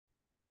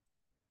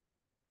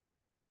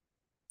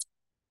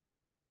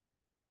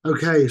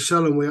Okay,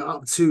 Shalom, we're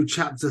up to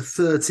chapter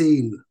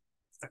 13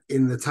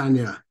 in the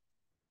Tanya,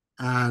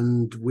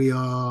 and we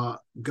are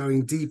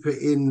going deeper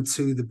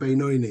into the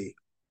Beinoni.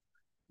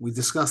 We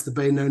discussed the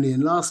Beinoni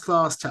in last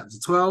class, chapter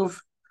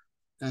 12.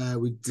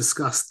 We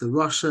discussed the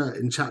Rasha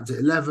in chapter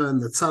 11,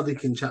 the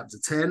Tzaddik in chapter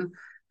 10,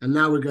 and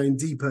now we're going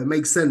deeper. It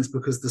makes sense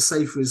because the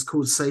Sefer is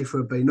called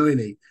Sefer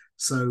Beinoni.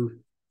 So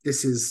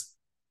this is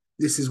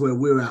this is where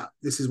we're at.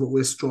 This is what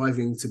we're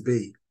striving to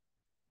be.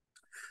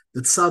 The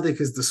tzaddik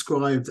is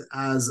described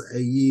as a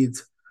yid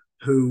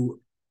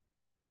who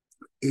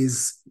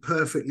is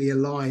perfectly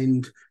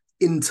aligned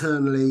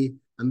internally,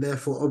 and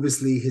therefore,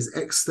 obviously, his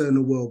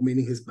external world,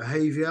 meaning his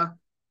behavior,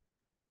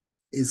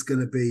 is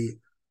going to be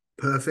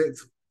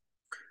perfect.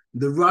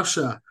 The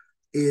Rasha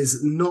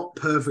is not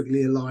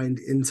perfectly aligned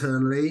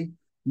internally,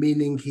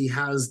 meaning he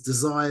has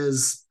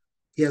desires,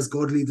 he has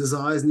godly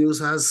desires, and he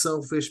also has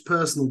selfish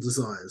personal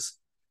desires.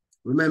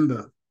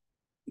 Remember,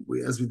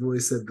 as we've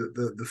always said,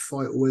 that the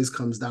fight always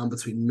comes down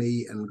between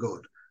me and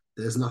God.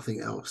 There's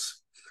nothing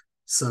else.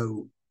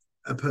 So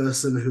a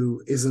person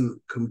who isn't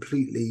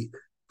completely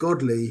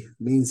godly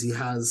means he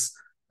has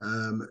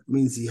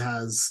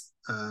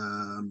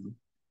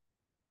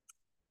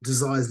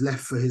desires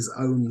left for his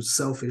own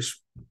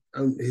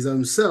his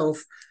own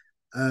self.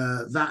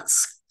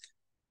 That's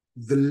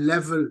the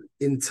level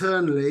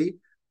internally.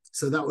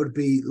 So that would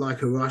be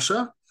like a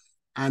Rasha,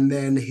 and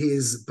then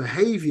his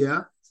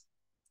behavior,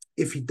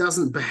 if he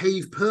doesn't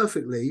behave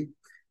perfectly,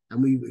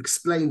 and we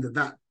explained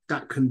that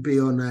can be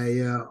on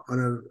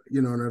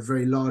a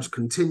very large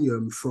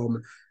continuum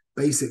from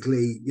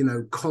basically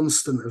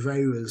constant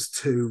averas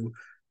to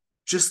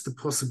just the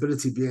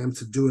possibility of being able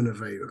to do an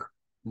avera.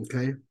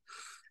 Okay,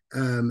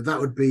 that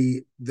would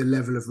be the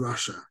level of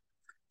Rasha.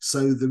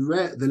 So the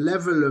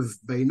level of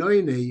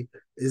Beinoni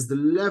is the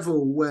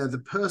level where the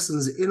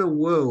person's inner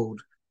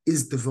world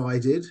is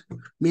divided,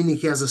 meaning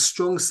he has a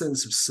strong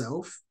sense of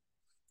self,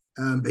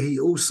 but he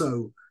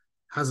also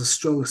has a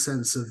strong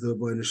sense of the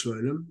Ribono Shel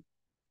Olam.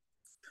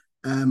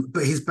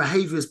 But his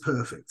behavior is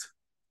perfect.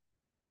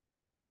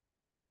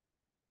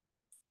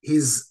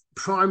 His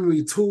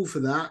primary tool for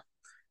that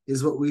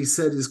is what we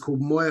said is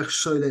called Moach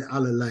Shole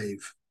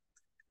Alalev,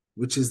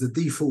 which is the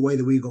default way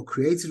that we got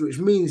created, which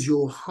means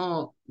your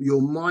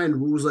mind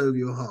rules over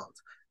your heart.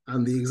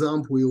 And the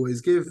example we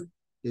always give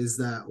is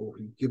that, or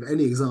give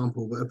any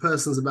example, but a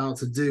person's about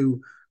to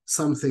do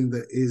something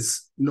that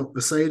is not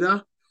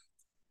Beseda,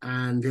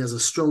 and he has a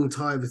strong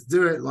time to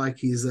do it, like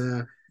he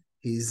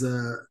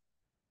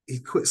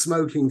quit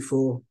smoking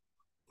for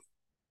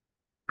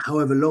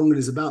however long and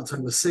is about to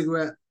have a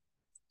cigarette,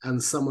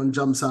 and someone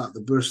jumps out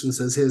the bush and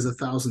says, "Here's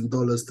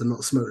 $1,000 to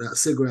not smoke that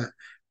cigarette,"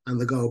 and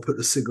the guy will put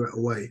the cigarette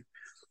away.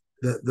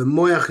 The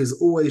moyach is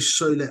always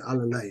sholet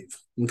alalev.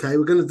 Okay,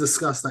 we're going to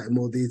discuss that in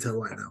more detail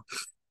right now.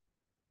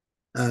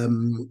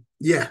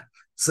 Yeah.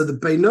 So the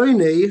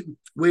Beinoni,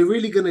 we're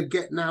really going to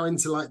get now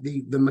into like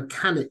the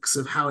mechanics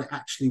of how it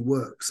actually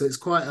works. So it's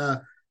quite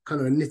a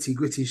kind of a nitty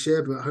gritty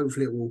share, but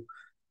hopefully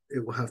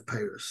it will have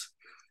payers.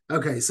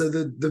 Okay, so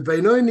the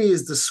Beinoni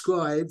is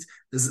described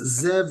as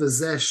Zeh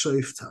v'Zeh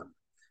Shoftan,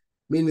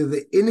 meaning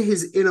that in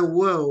his inner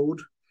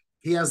world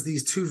he has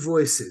these two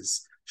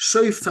voices.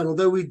 Shoftan,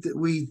 although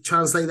we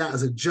translate that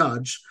as a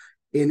judge,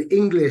 in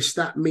English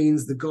that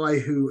means the guy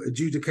who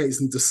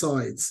adjudicates and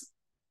decides.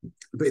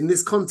 But in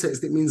this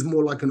context, it means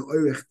more like an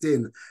orech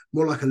din,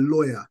 more like a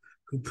lawyer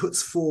who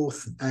puts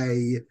forth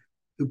an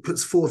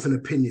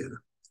opinion.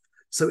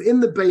 So in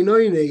the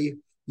Beinoni,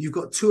 you've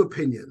got two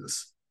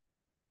opinions.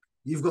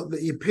 You've got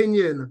the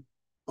opinion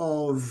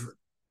of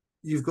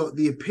the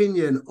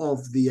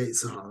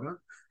Yetzer Hara,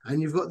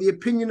 and you've got the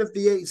opinion of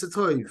the Yetzer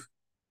Tov.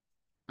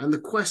 And the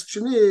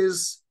question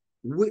is,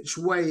 which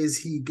way is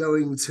he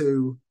going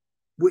to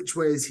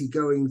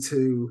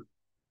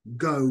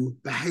go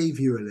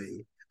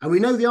behaviorally? And we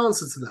know the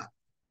answer to that.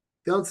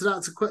 The answer to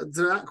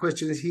that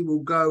question is he will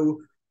go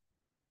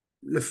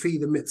lefi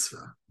the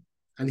mitzvah,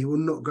 and he will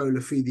not go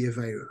lefi the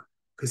avera,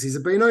 because he's a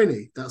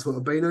Beinoni. That's what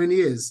a Beinoni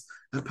is.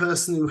 A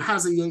person who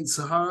has a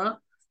Yetzer Hara,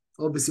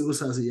 obviously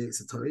also has a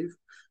Yetzer Tov,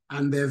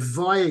 and they're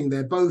vying.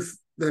 They're both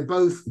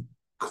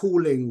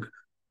calling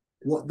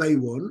what they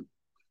want,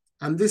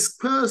 and this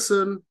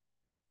person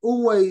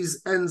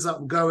always ends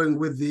up going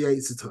with the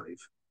Yetzer Tov.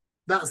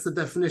 That's the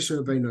definition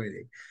of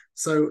Beinoni.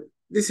 So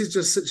this is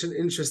just such an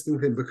interesting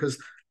thing, because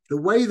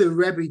the way the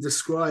Rebbe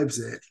describes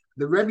it,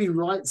 the Rebbe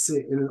writes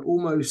it in an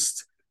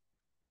almost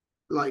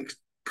like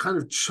kind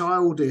of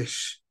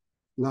childish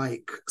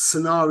like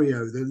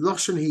scenario. The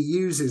Lashon he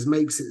uses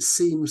makes it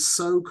seem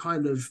so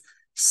kind of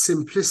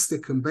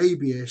simplistic and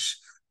babyish,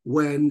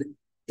 when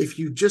if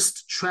you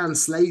just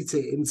translate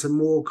it into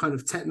more kind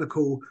of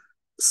technical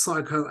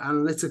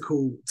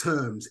psychoanalytical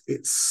terms,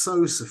 it's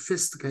so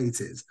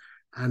sophisticated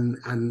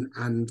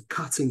and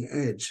cutting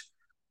edge.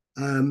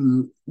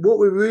 What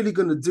we're really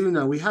going to do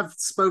now, we have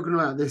spoken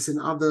about this in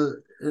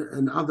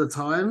other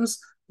times,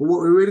 but what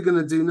we're really going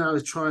to do now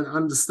is try and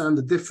understand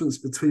the difference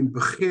between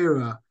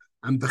Bechira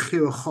and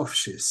Bechira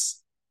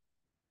Chofshis.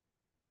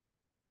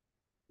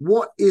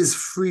 What is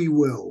free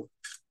will?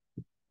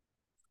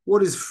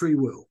 What is free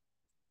will?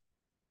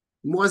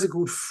 And why is it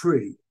called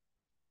free?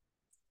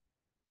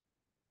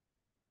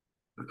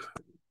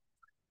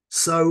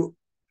 So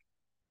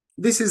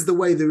this is the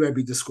way the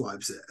Rebbe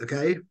describes it,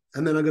 okay?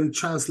 And then I'm going to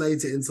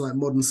translate it into like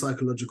modern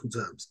psychological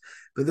terms.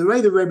 But the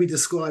way the Rebbe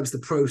describes the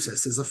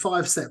process is a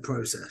 5-step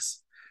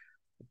process.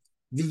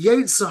 The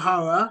Yetzer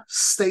Hara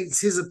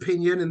states his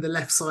opinion in the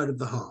left side of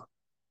the heart.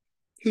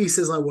 He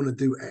says, I want to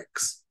do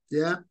X,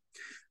 yeah?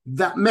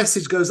 That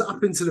message goes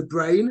up into the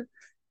brain,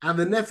 and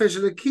the Nefesh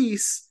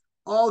Elokis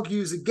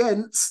argues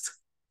against,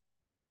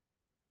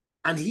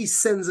 and he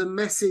sends a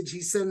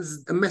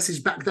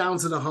message back down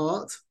to the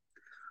heart,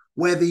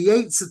 where the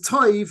Yetzer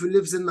Tov, who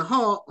lives in the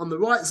heart, on the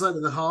right side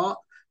of the heart,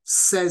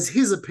 says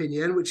his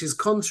opinion, which is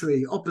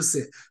contrary,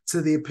 opposite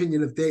to the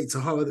opinion of the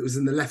Yetzer Hara that was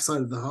in the left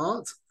side of the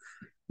heart.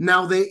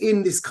 Now they're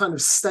in this kind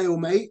of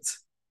stalemate.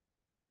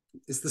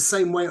 It's the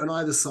same way on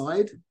either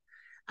side.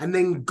 And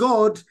then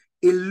God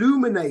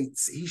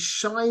illuminates, he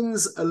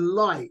shines a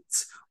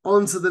light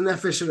onto the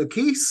Nefesh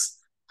Elokis,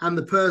 and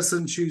the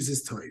person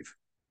chooses Tov.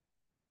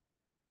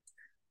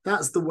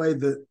 That's the way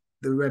that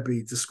the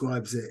Rebbe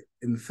describes it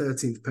in the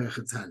 13th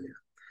Perek Tanya.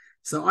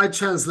 So I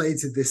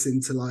translated this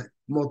into like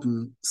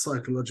modern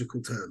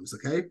psychological terms,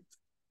 okay?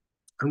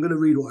 I'm going to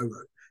read what I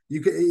wrote.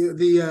 You get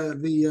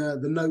the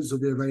notes will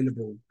be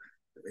available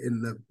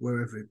in the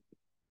wherever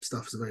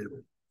stuff's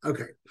available.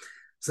 Okay.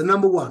 So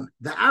number one,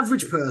 the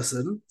average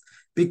person,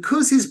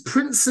 because his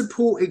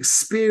principal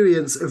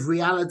experience of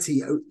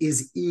reality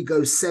is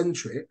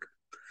egocentric,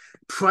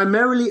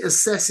 primarily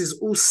assesses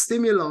all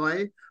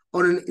stimuli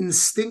on an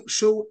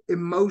instinctual,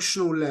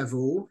 emotional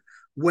level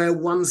where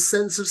one's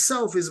sense of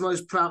self is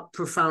most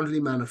profoundly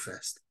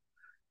manifest.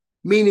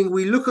 Meaning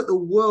we look at the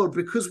world,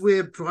 because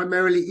we're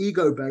primarily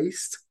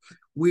ego-based,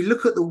 we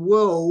look at the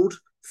world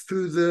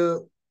through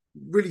the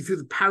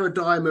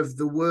paradigm of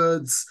the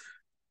words,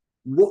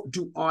 what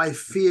do I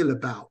feel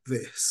about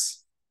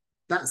this?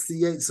 That's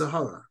the Yetzer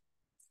Hara.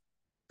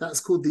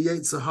 That's called the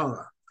Yetzer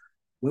Hara.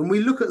 When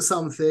we look at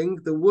something,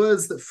 the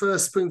words that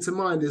first spring to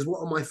mind is, what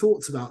are my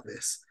thoughts about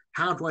this?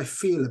 How do I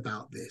feel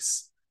about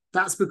this?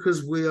 That's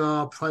because we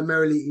are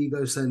primarily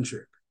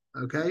egocentric,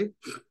 okay?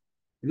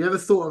 Have you ever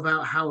thought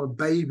about how a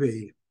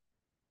baby,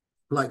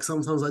 like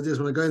sometimes I just,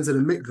 when I go into the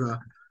mikveh,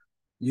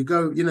 you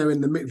go, in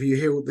the mikveh, you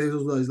hear, there's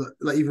all those,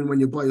 like even when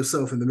you're by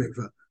yourself in the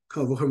mikveh,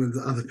 kavod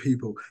to other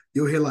people,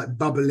 you'll hear like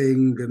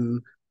bubbling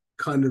and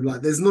kind of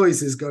like, there's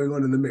noises going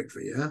on in the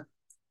mikveh, yeah?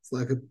 It's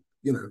like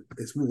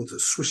it's water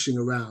swishing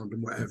around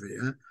and whatever,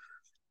 yeah?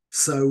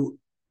 So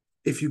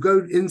if you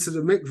go into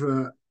the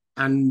mikveh,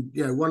 and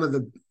one of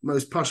the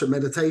most pasha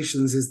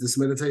meditations is this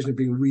meditation of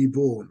being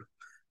reborn,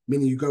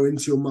 meaning you go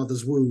into your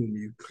mother's womb,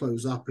 you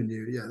close up, and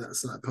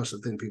that's that pasha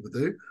thing people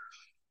do.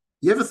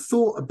 You ever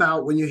thought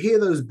about when you hear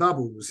those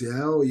bubbles,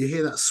 or you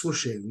hear that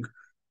swooshing,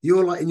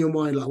 you're like in your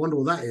mind, like, I wonder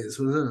what that is.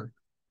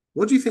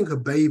 What do you think a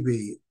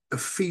baby, a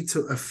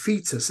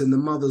fetus in the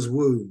mother's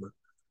womb?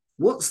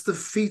 What's the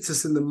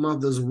fetus in the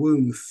mother's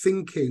womb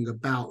thinking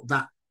about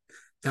that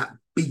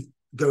beat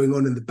going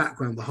on in the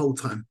background the whole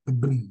time?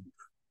 Boom,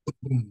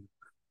 boom,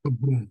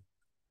 boom,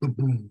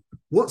 boom.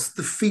 What's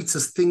the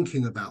fetus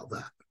thinking about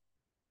that?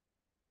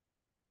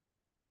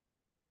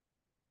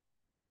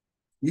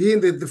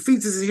 The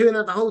fetus is hearing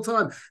that the whole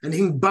time, and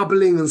him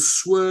bubbling and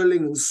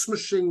swirling and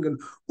smushing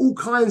and all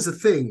kinds of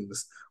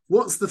things.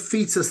 What's the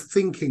fetus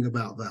thinking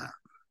about that?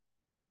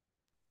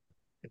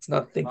 It's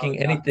not thinking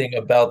anything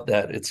about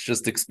that. It's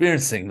just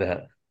experiencing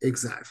that.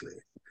 Exactly.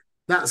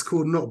 That's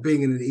called not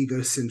being in an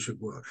egocentric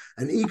world.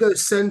 An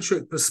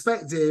egocentric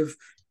perspective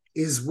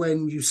is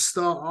when you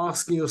start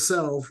asking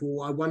yourself,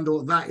 well, I wonder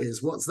what that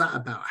is. What's that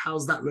about?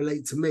 How's that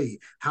relate to me?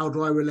 How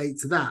do I relate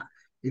to that?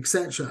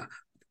 Etc.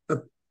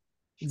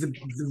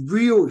 The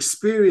real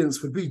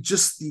experience would be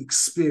just the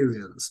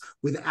experience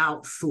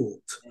without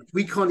thought.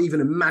 We can't even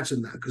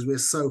imagine that because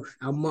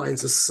our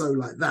minds are so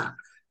like that.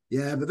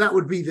 Yeah, but that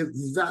would be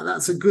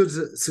that's a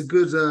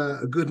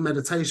good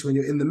meditation when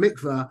you're in the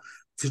mikveh,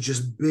 to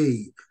just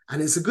be.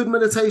 And it's a good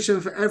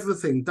meditation for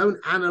everything. Don't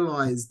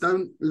analyze,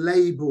 don't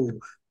label,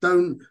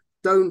 don't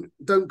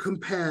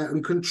compare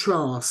and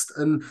contrast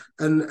and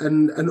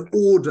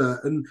order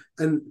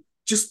and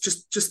just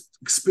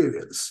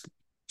experience.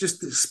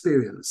 Just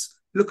experience.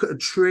 Look at a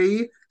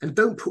tree and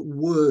don't put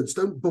words,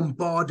 don't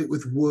bombard it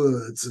with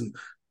words and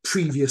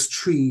previous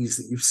trees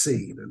that you've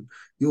seen and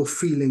your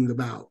feeling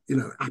about,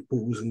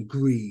 apples and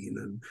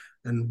green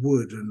and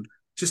wood, and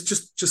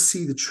just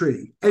see the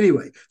tree.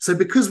 Anyway, so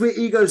because we're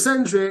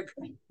egocentric,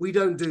 we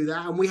don't do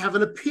that, and we have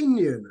an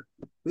opinion.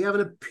 We have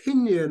an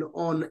opinion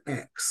on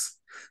X.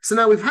 So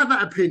now we've had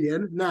that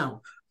opinion.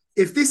 Now,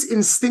 if this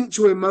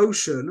instinctual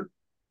emotional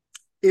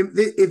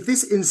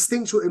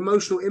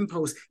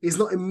impulse is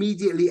not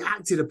immediately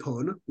acted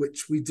upon,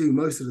 which we do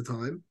most of the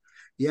time,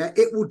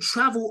 it will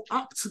travel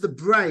up to the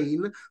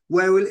brain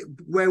where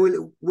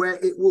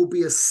it will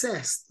be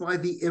assessed by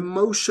the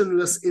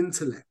emotionless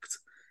intellect.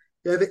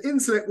 The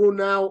intellect will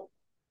now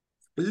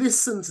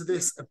listen to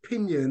this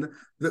opinion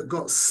that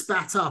got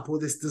spat up, or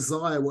this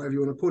desire, whatever you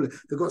want to call it,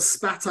 that got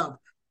spat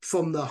up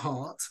from the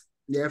heart.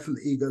 yeah, from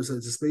the ego, so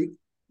to speak.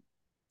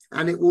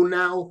 And it will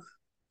now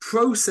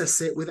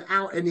process it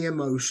without any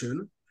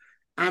emotion,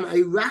 and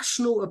a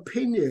rational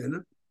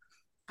opinion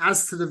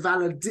as to the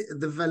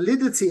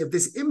validity of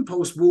this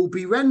impulse will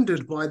be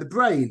rendered by the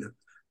brain.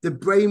 The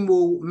brain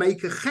will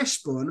make a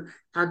cheshbon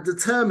and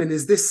determine,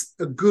 is this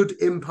a good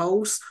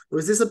impulse or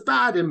is this a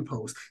bad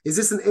impulse? Is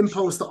this an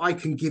impulse that I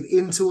can give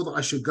into or that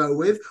I should go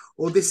with?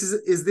 Or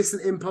is this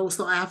an impulse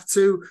that I have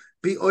to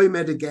be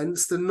oimed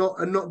against and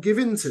not give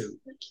into?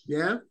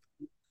 Yeah.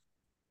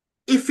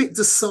 If it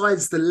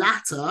decides the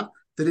latter,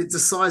 that it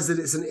decides that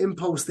it's an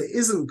impulse that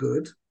isn't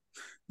good,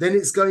 then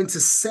it's going to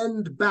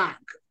send back,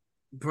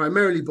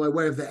 primarily by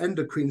way of the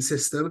endocrine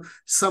system,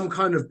 some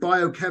kind of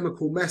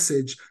biochemical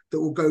message that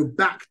will go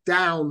back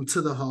down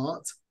to the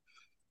heart.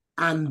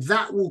 And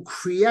that will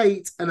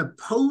create an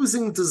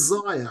opposing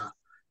desire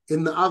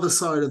in the other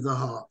side of the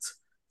heart.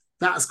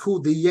 That's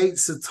called the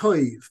Yetzer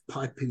Tov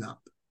piping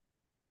up.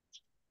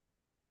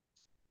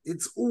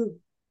 It's all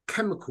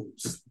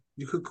chemicals.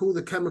 You could call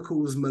the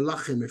chemicals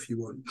malachim if you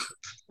want.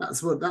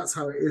 That's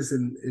how it is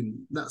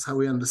that's how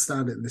we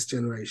understand it in this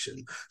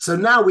generation. So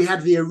now we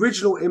had the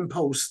original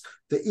impulse,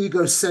 the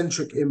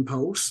egocentric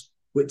impulse,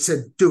 which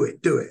said, do it.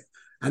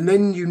 And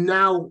then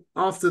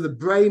after the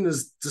brain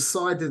has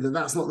decided that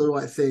that's not the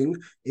right thing,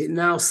 it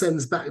now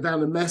sends back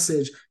down a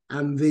message,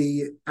 and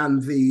we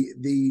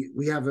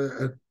have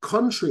a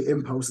contrary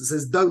impulse that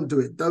says, don't do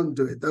it.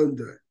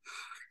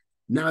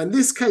 Now, in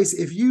this case,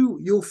 if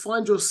you'll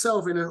find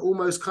yourself in an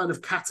almost kind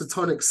of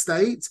catatonic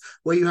state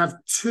where you have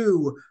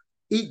two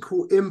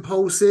equal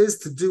impulses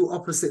to do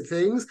opposite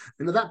things,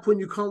 and at that point,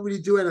 you can't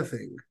really do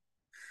anything.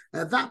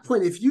 At that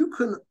point, if you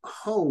can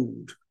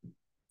hold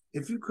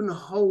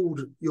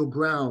your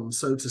ground,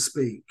 so to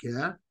speak,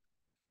 yeah,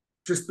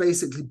 just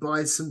basically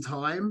buy some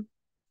time,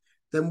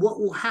 then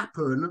what will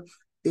happen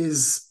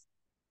is,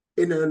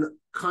 in a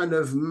kind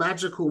of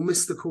magical,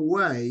 mystical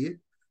way,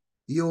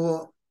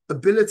 your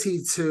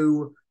ability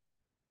to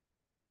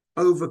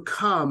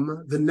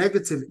overcome the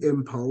negative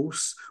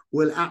impulse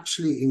will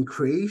actually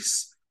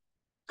increase,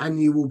 and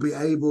you will be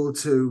able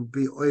to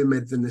be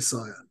oimed the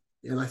nisayon.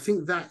 And I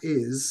think that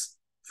is,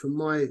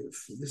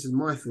 this is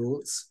my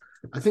thoughts,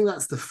 I think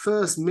that's the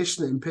first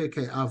Mishnah in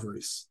Pirkei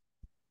Avos,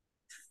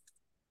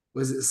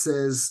 where it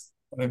says,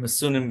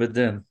 Masunim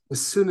bedin.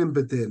 Masunim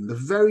bedin. The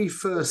very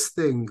first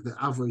thing that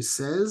Avos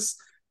says,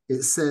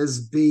 it says,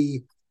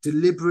 be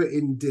deliberate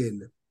in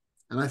din.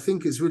 And I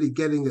think it's really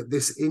getting at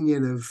this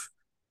inyan of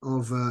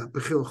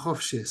Bechir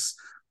Chofshis,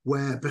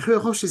 where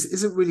Bechir Chofshis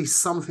isn't really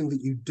something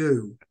that you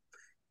do.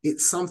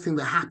 It's something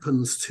that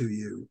happens to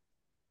you.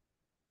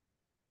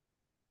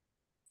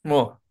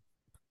 Well,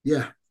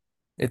 yeah.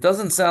 It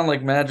doesn't sound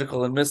like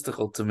magical and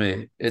mystical to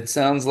me. It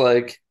sounds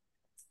like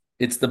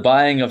it's the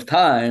buying of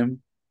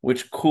time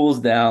which cools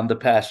down the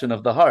passion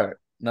of the heart.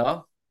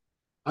 No?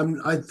 I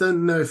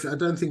don't know I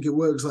don't think it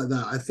works like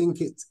that. I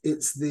think it's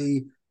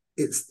the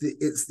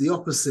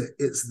opposite.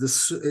 It's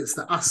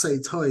the asay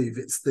tov.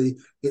 It's the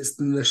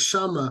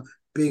neshama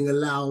being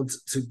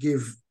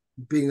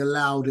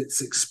allowed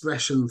its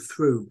expression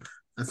through.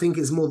 I think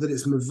it's more that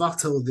it's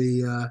mevatel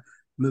the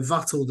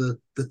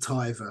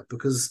taiva,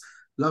 because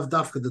lav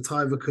dafka, the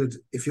taiva could,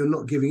 if you're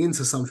not giving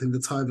into something, the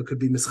taiva could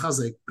be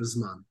mischazek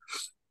b'zman.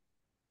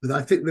 But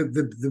I think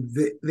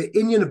the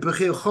inyan of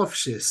Bechir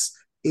Chofshis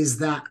is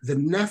that the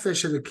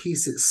nefesh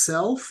elokis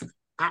itself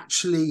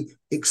actually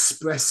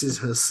expresses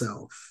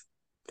herself.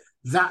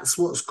 That's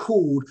what's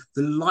called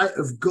the light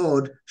of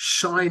God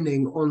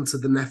shining onto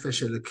the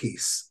nefesh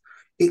elokis.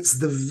 It's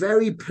the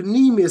very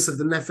panemius of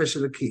the nefesh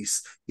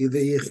elokis, the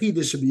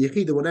yechida should be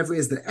yechida, whatever it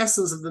is, the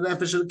essence of the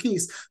nefesh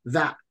elokis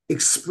that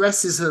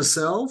expresses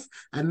herself,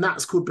 and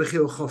that's called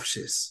Bechira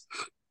Chofshis.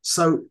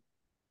 So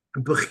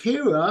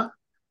Bechira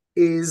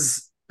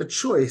is a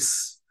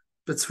choice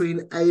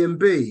between A and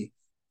B,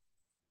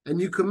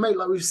 and you can make,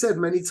 like we've said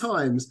many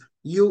times,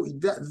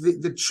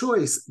 the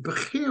choice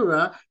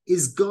Bechira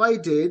is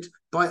guided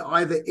by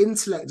either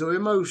intellect or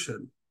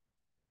emotion.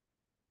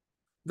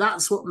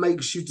 That's what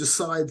makes you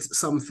decide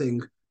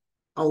something,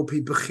 I'll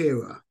be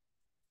Bechira.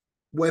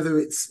 Whether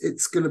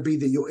it's going to be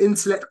that your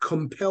intellect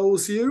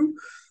compels you,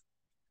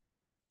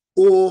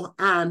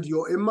 and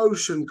your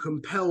emotion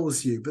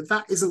compels you. But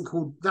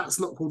that's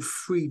not called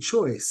free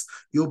choice.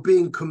 You're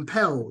being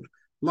compelled.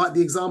 Like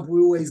the example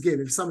we always give,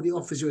 if somebody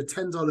offers you a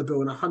 $10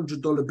 bill and a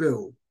 $100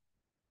 bill,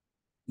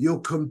 you're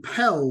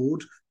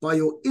compelled by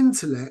your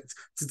intellect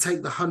to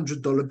take the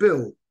 $100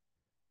 bill.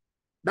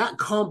 That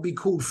can't be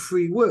called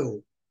free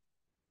will.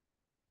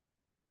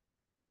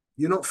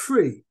 You're not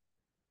free.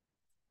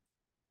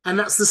 And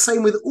that's the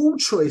same with all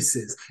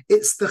choices.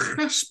 It's the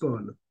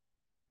cheshbon.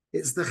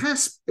 It's the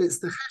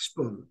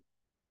cheshbon.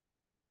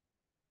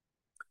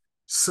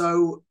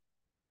 So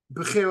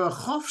Bechira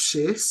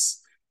Chofshis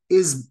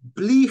is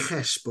bli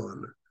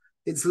cheshbon.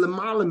 It's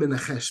lemala min a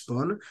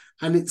cheshbon,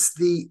 and it's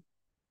the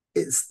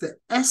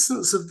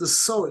essence of the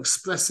soul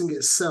expressing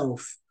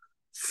itself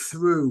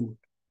through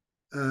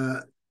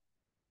the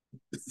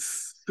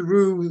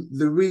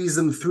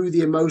reason, through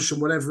the emotion,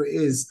 whatever it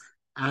is,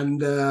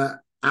 and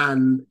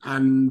and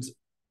and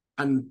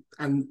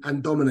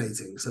and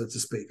dominating, so to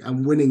speak,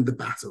 and winning the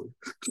battle.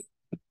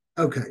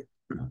 Okay,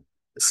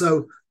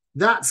 so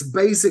that's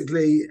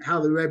basically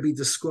how the Rebbe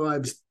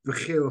describes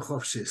Bechira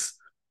Chofshis.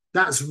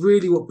 That's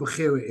really what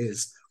Bechira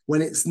is.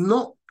 When it's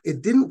not,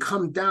 it didn't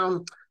come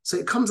down. So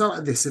it comes out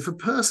like this: if a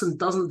person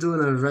doesn't do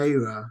an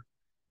Aveira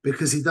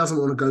because he doesn't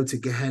want to go to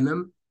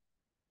Gehenna,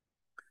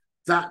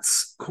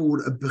 that's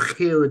called a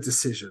Bechira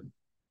decision.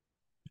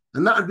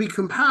 And that would be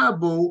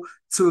comparable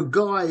to a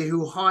guy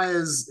who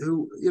hires,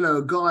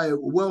 a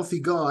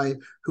wealthy guy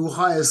who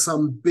hires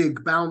some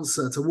big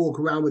bouncer to walk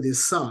around with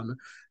his son.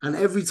 And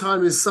every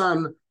time his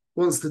son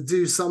wants to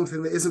do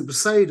something that isn't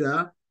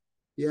Beseda,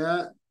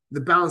 yeah,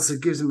 the bouncer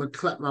gives him a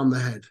clap round the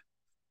head.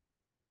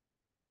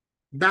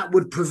 That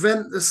would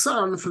prevent the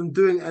son from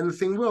doing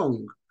anything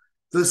wrong.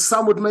 The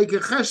son would make a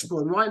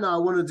cheshbon. Right now, I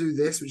want to do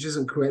this, which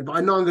isn't correct, but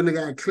I know I'm going to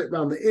get a clip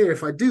round the ear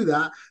if I do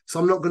that, so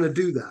I'm not going to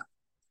do that.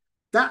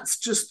 That's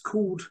just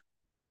called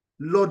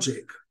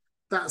logic.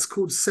 That's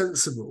called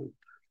sensible.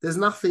 There's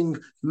nothing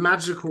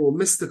magical or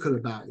mystical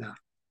about that.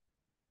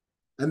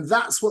 And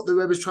that's what the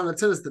Rebbe is trying to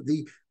tell us, that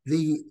the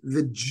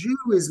Jew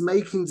is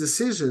making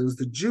decisions.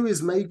 The Jew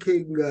is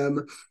making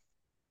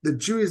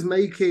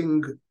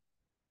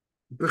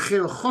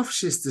Bechira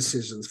Chofshis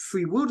decisions,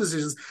 free will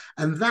decisions,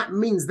 and that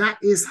means that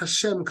is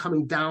Hashem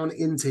coming down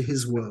into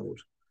his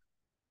world.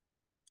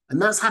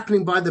 And that's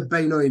happening by the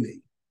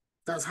Beinoni.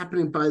 That's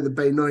happening by the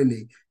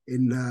Beinoni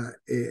in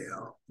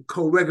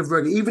Kol Rega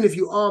V'Rega. Even if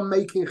you are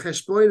making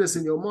cheshbonos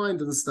in your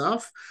mind and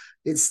stuff,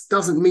 it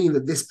doesn't mean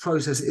that this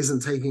process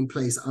isn't taking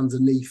place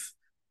underneath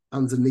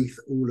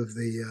all of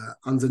the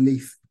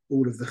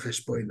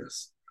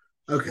cheshbonos.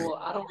 Okay. Well,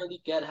 I don't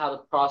really get how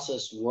the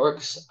process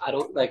works. I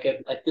don't like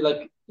it. I feel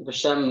like if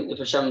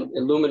Hashem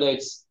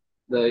illuminates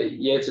the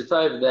Yetzer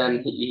Tov,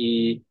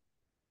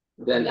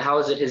 then how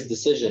is it his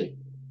decision?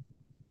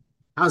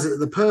 How's it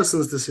the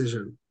person's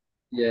decision?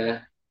 Yeah.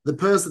 The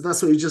person,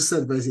 that's what you just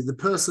said, basically. The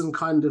person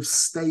kind of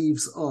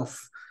staves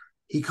off.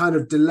 He kind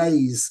of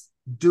delays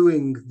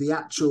doing the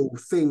actual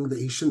thing that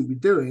he shouldn't be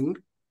doing.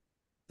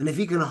 And if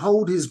he can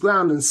hold his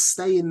ground and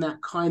stay in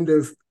that kind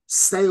of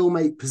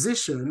stalemate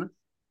position,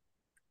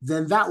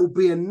 then that will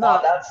be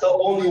enough. That's the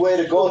only way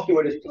to go through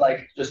it, is to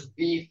like just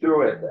be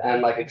through it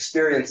and like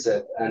experience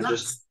it and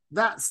that's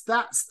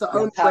the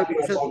only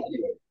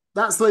way.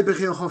 That's the way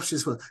Bechira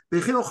Chofshis works.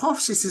 Bechira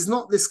Chofshis is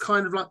not this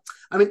kind of like,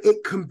 I mean,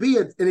 it can be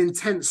an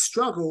intense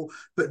struggle,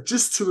 but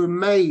just to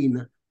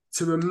remain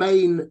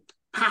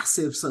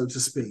passive, so to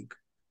speak.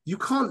 You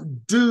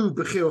can't do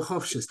Bechira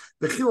Chofshis.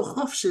 Bechira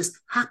Chofshis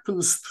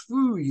happens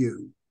through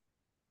you.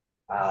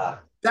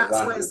 That's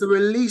why it's the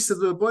release of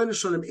the Rebbeinu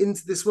Shalom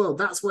into this world.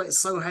 That's why it's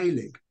so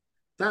heilig.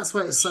 That's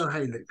why it's so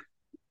heilig.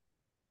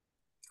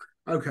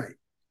 Okay,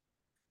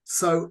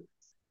 so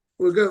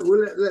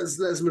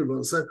let's move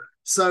on.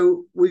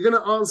 So we're going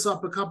to answer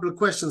up a couple of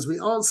questions. We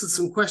answered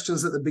some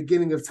questions at the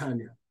beginning of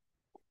Tanya.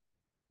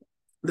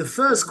 The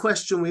first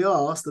question we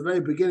asked, the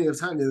very beginning of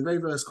Tanya, the very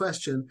first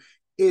question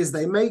is,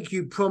 they make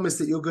you promise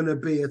that you're going to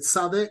be a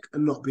tzaddik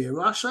and not be a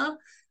rasha.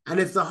 And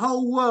if the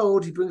whole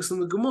world, he brings from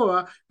the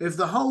Gemara, if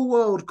the whole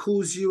world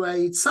calls you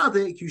a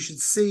tzaddik, you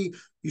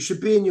should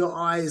be in your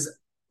eyes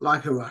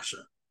like a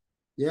rasha.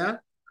 Yeah?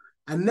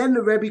 And then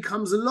the Rebbe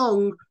comes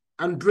along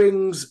and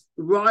brings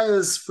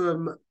rayas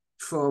from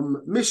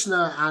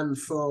Mishnah and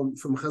from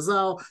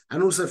Chazal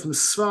and also from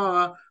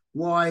Svara,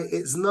 why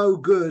it's no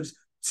good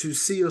to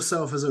see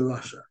yourself as a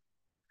rasha.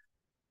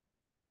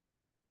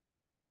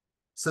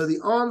 So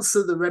the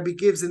answer the Rebbe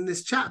gives in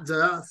this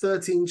chapter,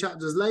 13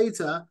 chapters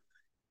later,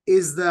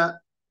 is that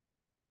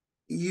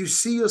you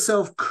see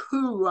yourself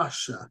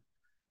ku-rasha,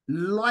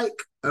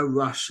 like a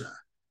rasha,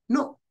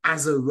 not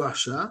as a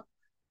rasha,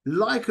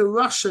 like a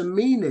rasha,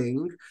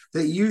 meaning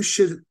that you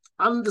should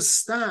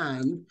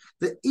understand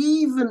that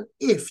even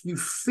if you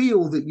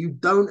feel that you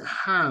don't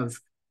have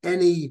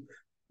any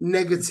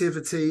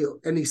negativity or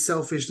any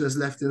selfishness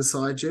left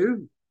inside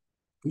you,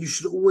 you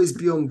should always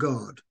be on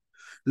guard.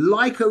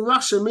 Like a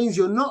rasha means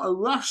you're not a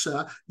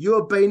rasha,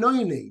 you're a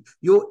Beinoni.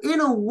 Your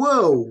inner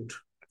world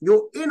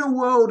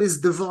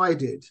is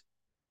divided,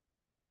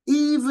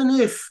 even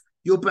if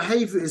your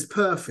behavior is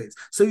perfect.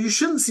 So you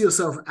shouldn't see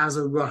yourself as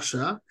a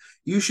rasha.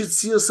 You should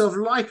see yourself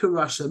like a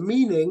rasha,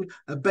 meaning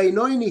a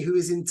Beinoni who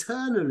is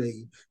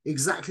internally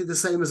exactly the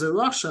same as a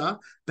rasha,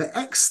 but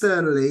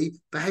externally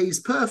behaves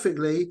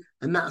perfectly,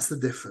 and that's the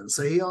difference.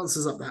 So he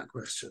answers up that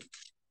question.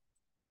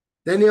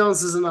 Then he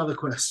answers another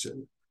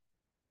question.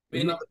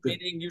 Meaning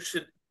you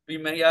should be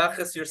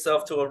meyaches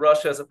yourself to a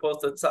rasha as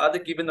opposed to a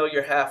tzaddik, even though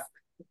you're half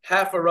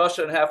a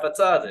rasha and half a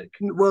tzaddik.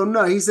 Well,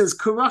 no, he says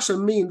karasha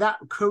means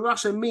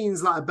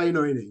like a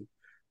Beinoni.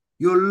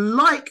 You're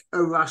like a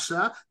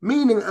rasha,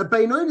 meaning a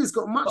Beinoni's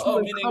got much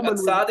more in common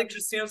with... a tzaddik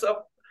should see himself...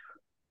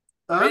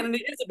 Beinoni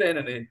is a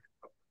Beinoni.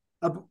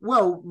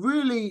 Well,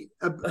 really,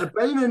 a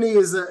Beinoni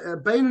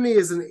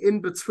is an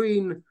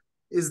in-between,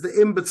 is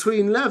the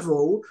in-between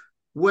level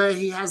where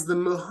he has the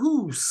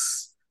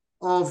mahus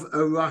of a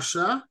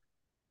rasha.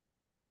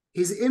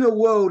 His inner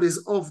world is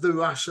of the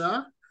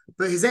rasha,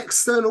 but his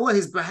external,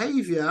 his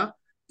behavior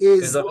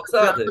is of a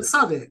like a tzaddik.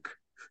 tzaddik.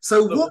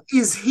 So So, what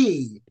is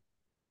he?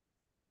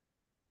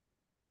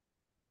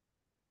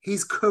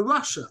 He's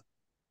Karasha.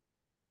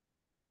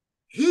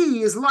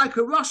 He is like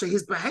a Rasha.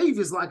 His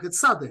behavior is like a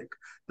tzaddik,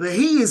 but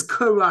he is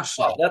Karasha.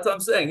 oh, that's what I'm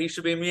saying. He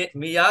should be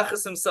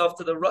miyachas himself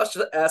to the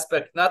Russia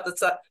aspect, not the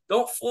tzaddik.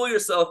 Don't fool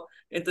yourself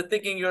into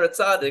thinking you're a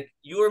tzaddik.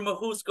 Your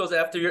mahus goes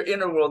after your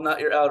inner world, not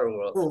your outer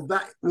world.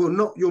 Well,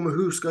 not your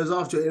mahus goes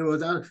after your inner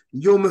world.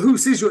 Your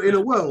mahus is your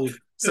inner world.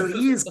 So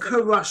he is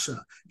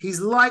Karasha. He's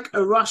like a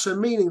Rasha,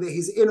 meaning that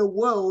his inner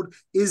world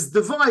is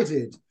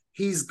divided.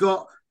 He's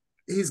got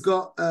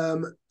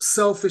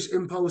selfish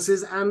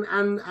impulses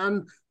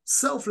and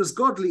selfless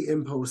godly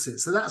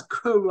impulses. So that's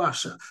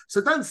Karasha. So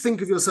don't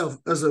think of yourself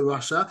as a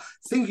Rasha.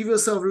 Think of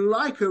yourself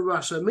like a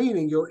Rasha,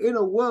 meaning your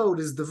inner world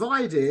is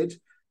divided,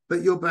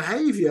 but your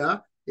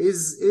behavior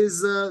is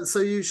so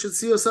you should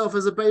see yourself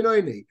as a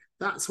Beinoni.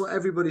 That's what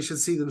everybody should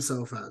see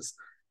themselves as,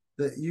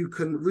 that you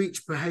can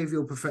reach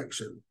behavioral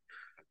perfection.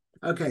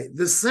 Okay,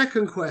 the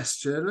second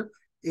question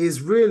is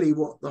really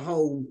what the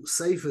whole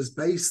Sefer is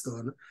based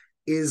on,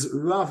 is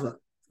Rabba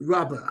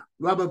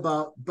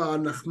Bar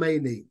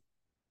Nachmani,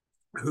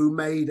 who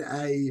made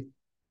a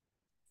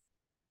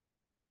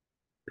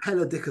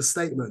Penadika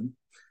statement,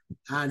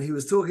 and he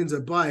was talking to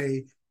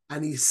Abai,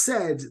 and he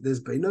said,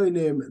 "There's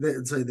Beinonim,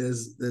 there's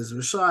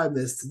Rishayim,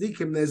 there's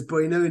Tzadikim, there's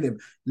Beinonim.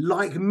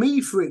 Like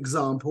me, for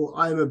example,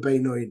 I'm a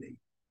Beinoni."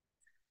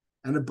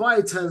 And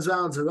Abai turns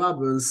around to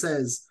Rabba and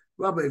says,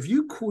 "Rabba, if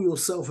you call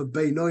yourself a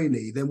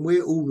Beinoni, then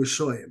we're all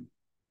Rishayim."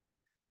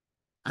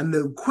 And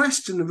the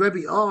question the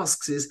Rebbe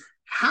asks is,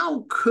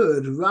 how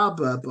could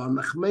Rabba Bar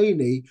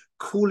Nachmani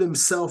call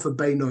himself a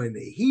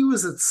Beinoni? He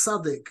was a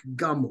tzaddik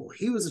gamor.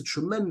 He was a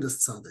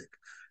tremendous tzaddik,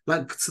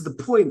 like to the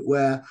point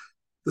where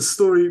the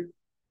story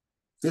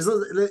is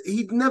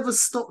he'd never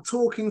stopped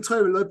talking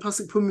Torah. Lo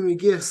pasik pumi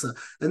migirsa,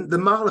 and the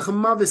Malach and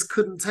Mavis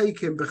couldn't take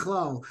him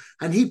bechlal.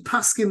 And he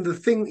paskin the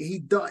thing he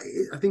died.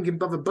 I think in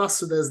Bava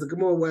Basra there's the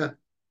Gemara where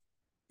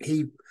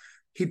he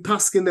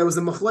paskin there was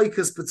a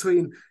machlokes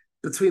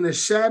between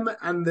Hashem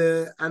and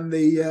the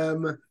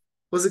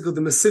what's it called,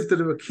 the Masivta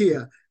de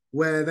Rakia,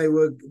 where they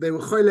were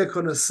choilek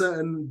on a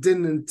certain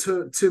din and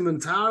tum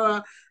and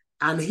tara,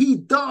 and he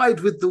died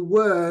with the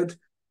word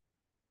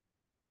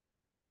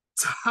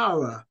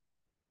tahara,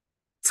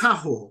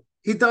 tahor.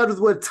 He died with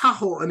the word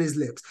tahor on his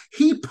lips.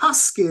 He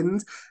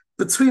paskind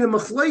between a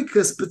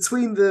machlokes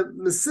between the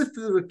Masivta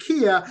de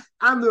Rakia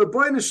and the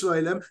Rabbeinu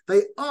Shloilem.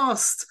 They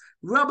asked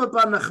Rabba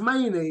Bar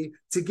Nachmani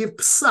to give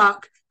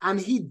psak, and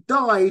he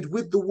died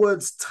with the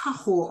words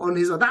tahor on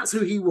his. That's who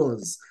he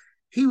was.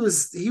 He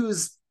was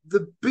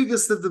the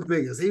biggest of the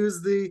biggest. He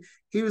was the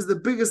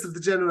biggest of the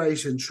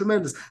generation.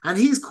 Tremendous. And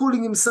he's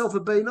calling himself a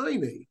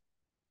Beinoni.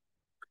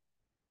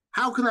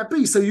 How can that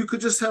be? So you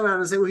could just turn around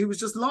and say, well, he was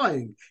just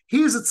lying.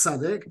 He was a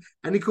tzaddik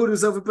and he called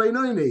himself a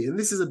Beinoni. And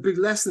this is a big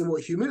lesson in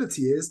what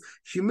humility is.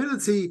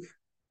 Humility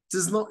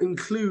does not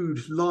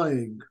include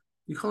lying.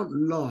 You can't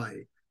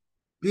lie.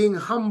 Being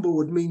humble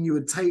would mean you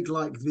would take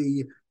like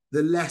the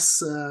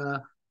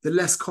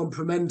less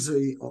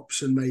complimentary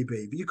option,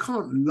 maybe, but you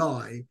can't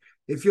lie.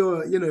 If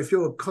you're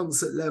a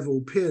concert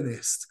level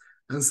pianist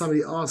and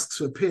somebody asks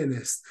for a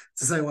pianist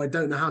to say, "Well, I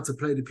don't know how to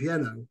play the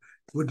piano,"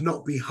 would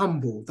not be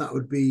humble. That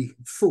would be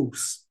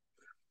false.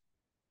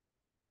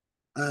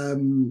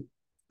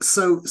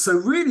 So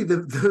really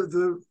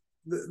the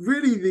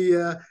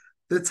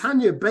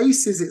Tanya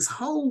bases its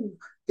whole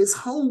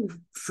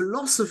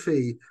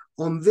philosophy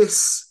on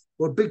this,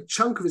 or a big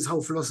chunk of its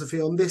whole philosophy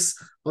on this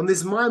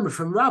mimer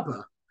from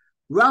Rabbah.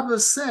 Rabbah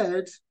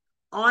said,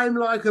 "I'm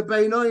like a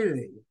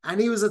Beinoni," and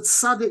he was a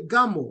tzaddik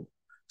gamor.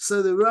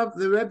 So the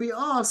Rebbe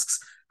asks,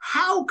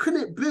 how can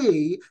it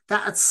be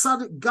that a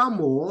tzaddik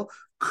gamor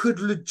could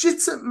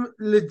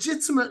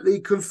legitimately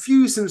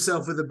confuse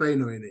himself with a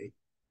Beinoni?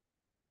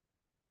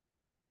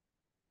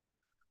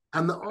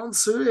 And the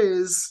answer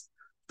is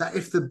that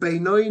if the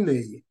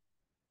Beinoni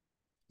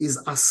is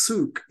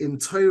asuk in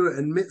Torah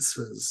and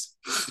mitzvahs,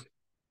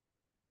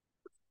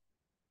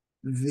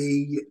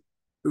 the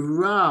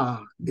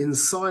Ra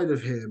inside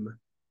of him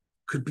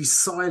could be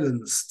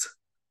silenced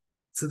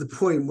to the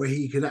point where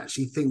he could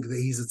actually think that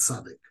he's a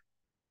tzaddik.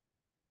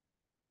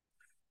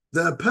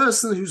 That a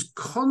person who's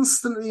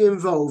constantly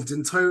involved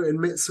in Torah and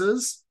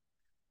mitzvahs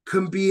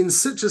can be in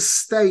such a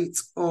state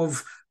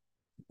of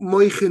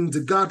moichin de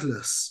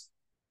gadlus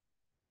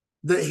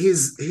that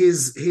his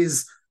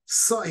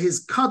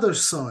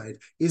kadosh side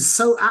is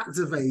so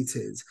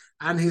activated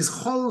and his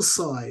whole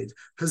side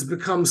has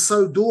become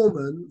so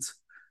dormant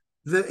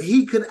that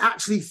he could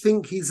actually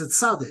think he's a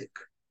tzaddik.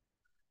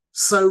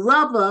 So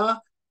Rabbah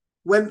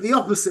went the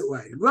opposite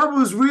way. Rabbah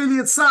was really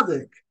a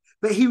tzaddik,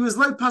 but he was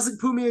like pasik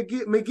pumi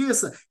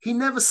megirsa. He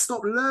never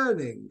stopped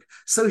learning.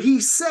 So he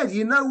said,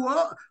 "You know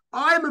what?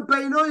 I'm a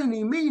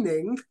Beinoni,"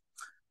 meaning,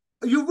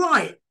 you're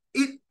right.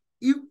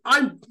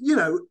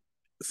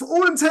 For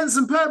all intents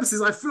and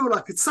purposes, I feel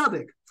like a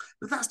tzaddik,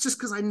 but that's just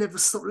because I never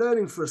stopped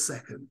learning for a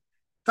second.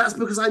 That's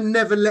because I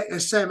never let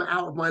Hashem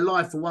out of my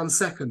life for 1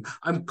 second.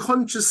 I'm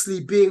consciously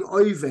being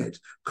Oved,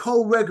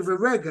 Kol Rega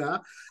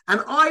V'Rega,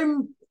 and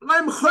I'm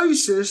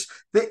choishish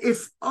that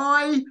if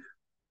I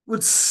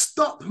would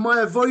stop my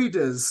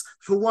avoiders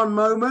for 1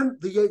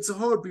 moment, the Yetzer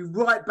Hara would be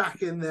right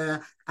back in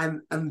there,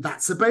 and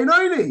that's a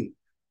Beinoni.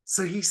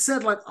 So he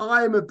said, like,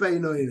 I'm a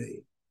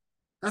Beinoni.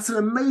 That's an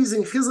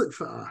amazing chizuk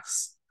for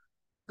us.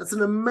 That's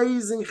an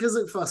amazing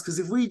chizuk for us, because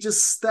if we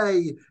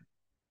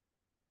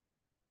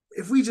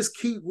just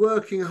keep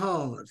working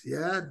hard,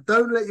 yeah,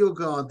 don't let your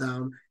guard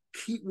down,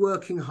 keep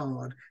working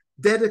hard,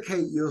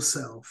 dedicate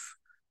yourself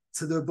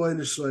to the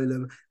Rebbeinu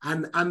Shloim,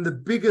 and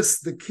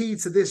the key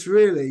to this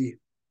really,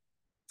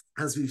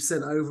 as we've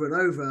said over and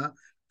over,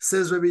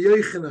 says Rabbi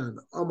Yochanan,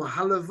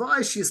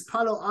 halavai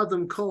shispalo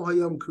adam kol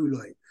hayom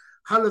kuloi.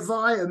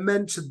 Halavai are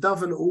meant to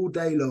daven all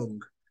day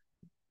long.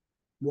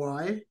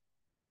 Why?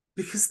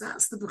 Because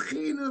that's the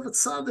bechina of a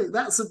tzaddik.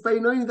 That's a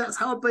Beinoni. That's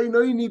how a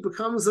Beinoni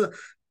becomes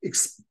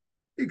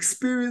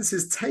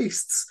experiences,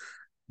 tastes,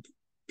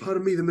 the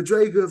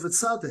madrega of a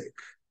tzaddik.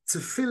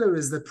 Tefillah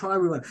is the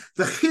primary one.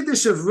 The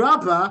chiddush of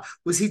Rabbah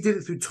was he did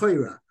it through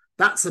Torah.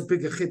 That's a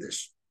bigger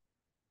chiddush.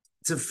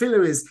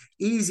 Tefillah is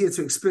easier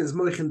to experience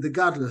moichin de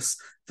gadlus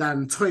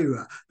than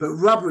Torah, but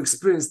Rabbah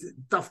experienced it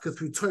dafka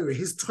through Torah.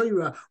 His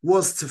Torah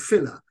was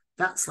Tefillah.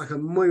 That's like a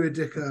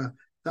moiradika.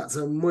 That's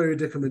a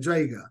moiradika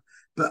madrega.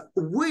 But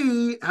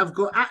we have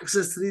got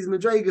access to these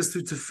madregas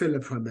through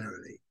Tefillah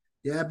primarily,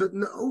 yeah, but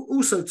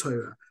also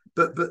Torah,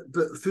 but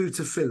through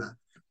Tefillah.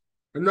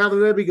 And now the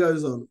Rebbe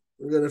goes on.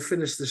 We're going to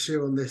finish the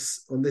shir on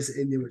this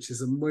Inyan, which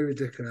is a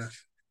moiradika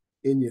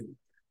Inyan.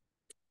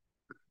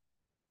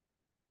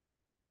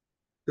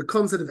 The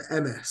concept of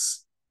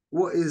MS.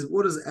 What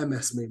does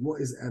MS mean?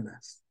 What is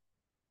MS?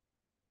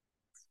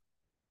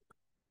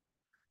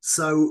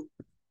 So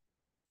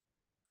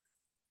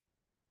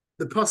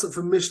the pasuk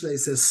from Mishlei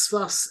says,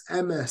 "Svas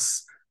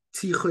MS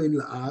tichoin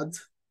laad,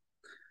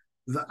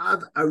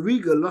 va'ad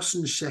ariga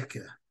loshen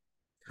sheker."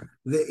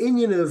 The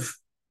inyan of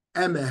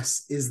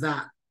MS is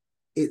that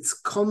it's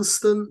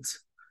constant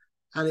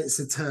and it's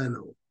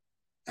eternal.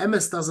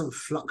 MS doesn't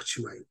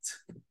fluctuate,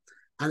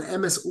 and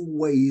MS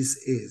always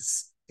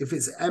is. If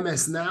it's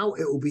MS now,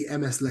 it will be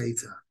MS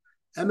later.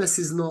 MS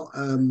is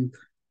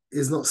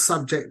not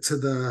subject to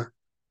the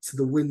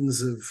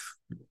winds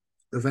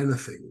of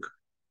anything.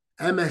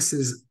 MS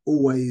is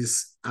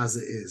always as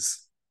it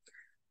is,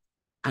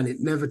 and it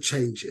never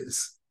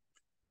changes.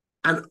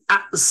 And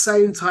at the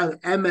same time,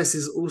 MS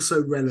is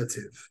also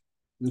relative.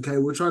 Okay,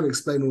 we're trying to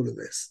explain all of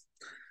this.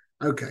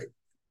 Okay,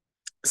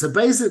 so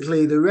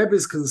basically, the Rebbe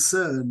is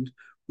concerned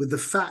with the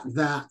fact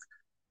that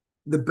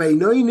the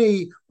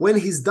Beinoni, when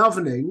he's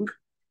davening,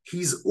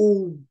 he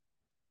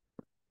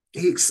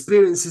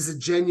experiences a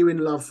genuine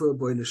love for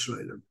Rebbeinu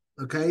Shloim.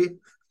 Okay,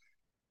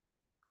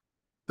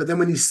 but then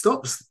when he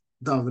stops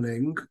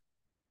davening,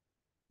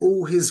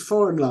 all his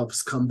foreign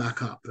loves come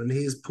back up, and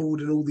he is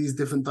pulled in all these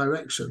different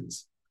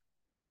directions.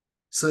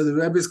 So the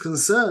Rebbe is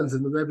concerned,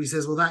 and the Rebbe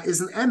says, "Well, that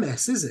isn't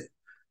MS, is it?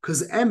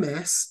 Because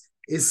MS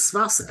is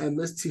svas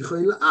MS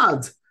tichoin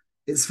la'ad.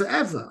 It's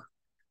forever,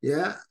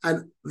 yeah.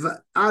 And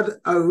the ad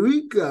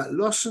ariga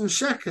loshen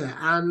sheker,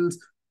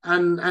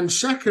 and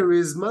sheker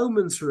is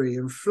momentary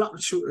and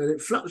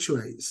it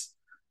fluctuates.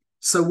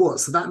 So what?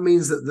 So that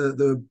means that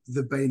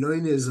the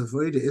Beinoni's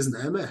avodah isn't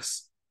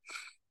MS."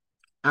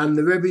 And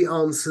the Rebbe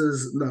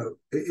answers, no,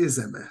 it is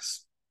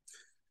MS.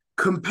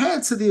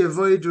 Compared to the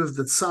avodah of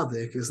the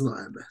tzaddik, it's not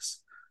MS.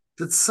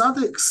 The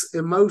tzaddik's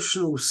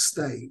emotional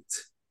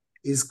state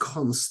is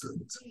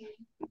constant.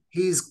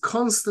 He's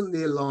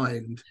constantly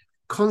aligned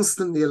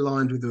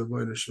with the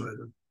Rebbeinu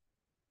Shloim.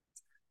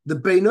 The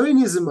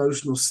Beinoni's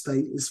emotional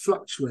state is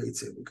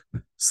fluctuating.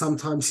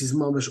 Sometimes he's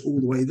mamash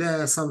all the way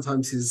there,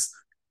 sometimes he's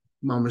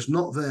mamash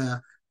not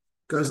there,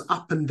 goes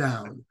up and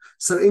down.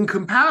 So in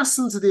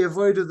comparison to the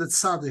avodah of the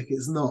tzaddik,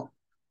 it's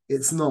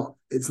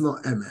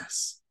not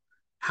MS.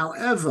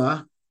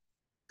 However,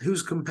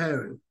 who's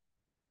comparing?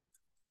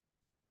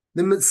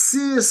 The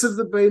metzius of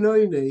the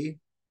Beinoni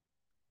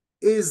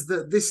is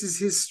that this is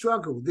his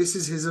struggle. This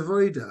is his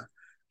avodah.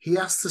 He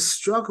has to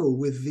struggle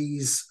with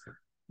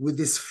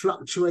this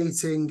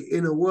fluctuating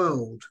inner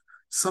world.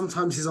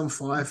 Sometimes he's on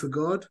fire for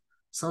God.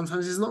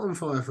 Sometimes he's not on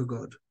fire for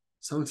God.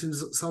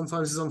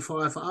 Sometimes he's on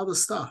fire for other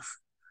stuff.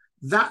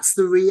 That's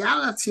the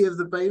reality of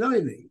the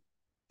Beinoni.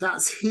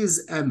 That's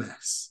his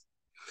MS.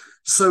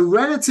 So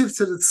relative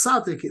to the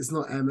tzaddik, it's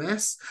not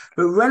MS,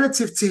 but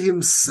relative to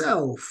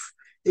himself,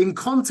 in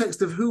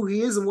context of who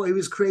he is and what he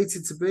was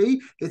created to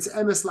be, it's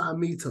emes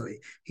la'amitoi.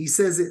 He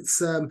says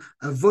it's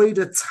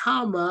avodah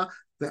tama,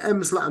 the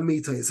emes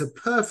la'amitoi. It's a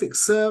perfect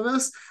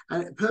service,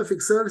 and it's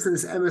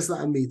emes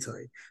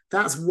la'amitoi.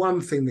 That's one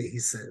thing that he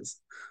says.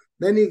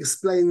 Then he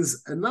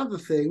explains another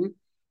thing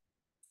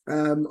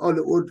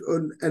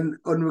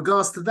on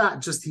regards to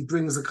that. Just he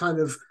brings a kind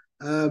of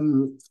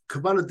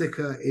Kabbalah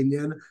Dika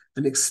inyan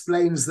and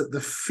explains that the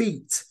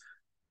feet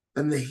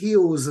and the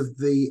heels of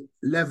the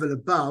level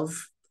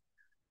above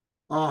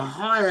are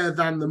higher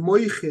than the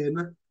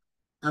moichin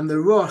and the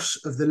rosh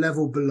of the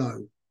level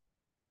below.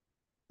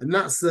 And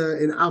that's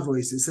in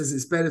Avos, it says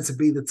it's better to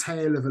be the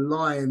tail of a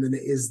lion than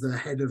it is the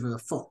head of a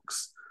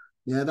fox.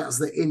 Yeah, that's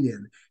the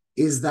Inyan.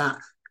 Is that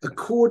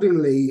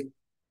accordingly,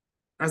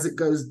 as it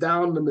goes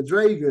down the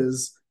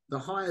Madrigas, the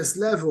highest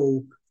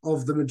level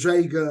of the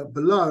Madriga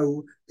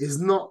below is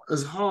not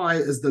as high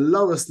as the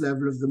lowest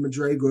level of the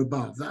Madriga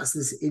above. That's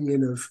this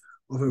Inyan of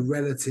a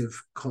relative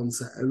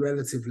concept, a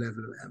relative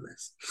level of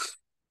MS.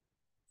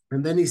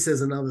 And then he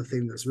says another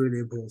thing that's really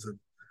important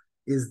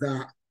is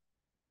that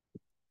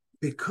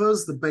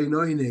because the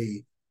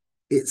Beinoni,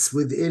 it's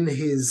within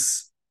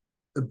his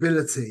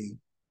ability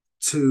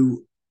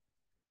to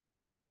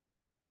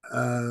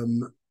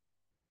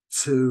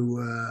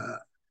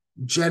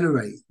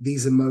generate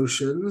these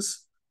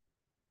emotions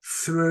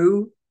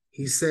through,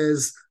 he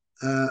says,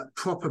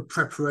 proper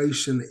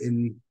preparation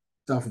in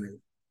davening.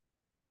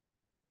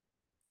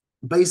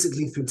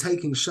 Basically, through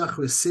taking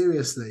Shachris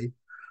seriously,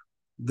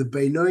 the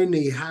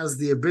Beinoni has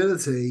the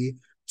ability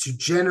to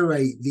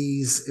generate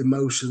these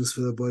emotions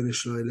for the Beinoni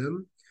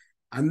Shloim.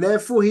 And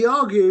therefore, he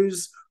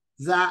argues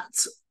that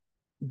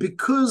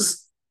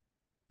because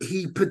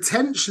he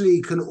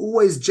potentially can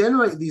always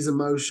generate these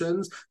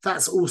emotions,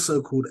 that's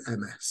also called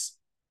MS.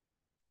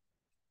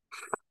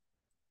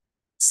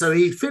 So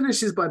he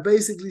finishes by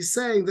basically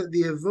saying that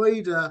the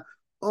avodah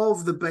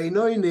of the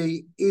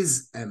Beinoni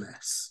is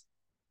MS.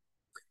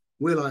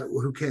 We're like,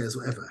 well, who cares?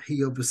 Whatever.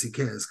 He obviously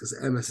cares because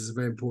MS is a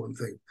very important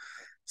thing.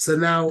 So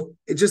now,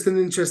 just an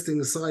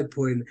interesting side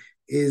point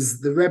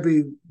is the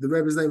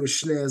Rebbe's name is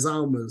Shneur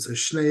Zalman. So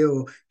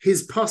Shneur,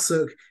 his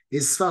pasuk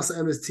is Sfas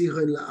Emes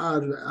Tichon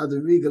La'ad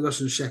Adariga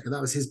Loshen Sheker.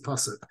 That was his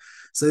pasuk.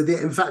 So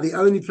in fact, the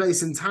only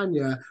place in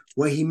Tanya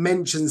where he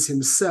mentions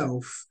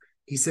himself,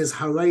 he says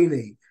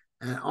Hareini.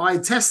 I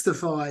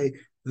testify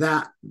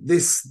that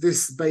this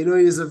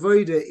Beinoni's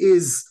avodah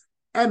is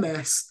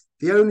MS.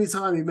 The only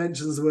time he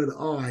mentions the word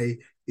I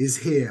is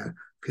here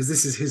because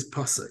this is his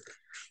pasuk.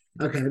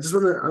 Okay,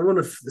 I want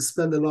to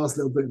spend the last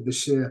little bit of the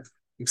shir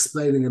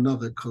explaining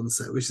another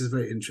concept, which is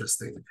very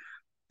interesting.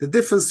 The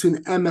difference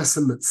between MS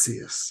and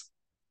Metzias.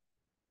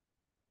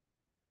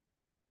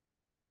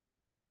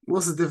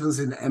 What's the difference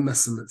in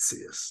MS and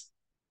Metzias?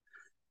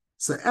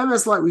 So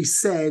MS, like we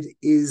said,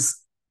 is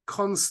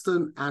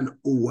constant and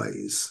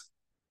always.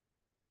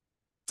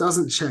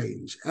 Doesn't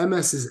change.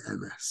 MS is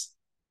MS.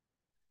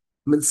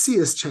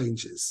 Metzias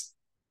changes.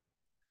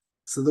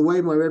 So the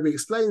way my Rebbe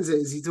explains it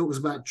is he talks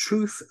about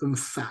truth and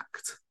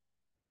fact.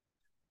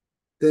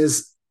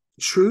 There's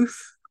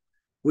truth,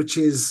 which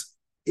is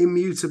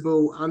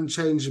immutable,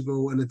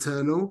 unchangeable, and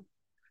eternal.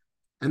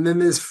 And then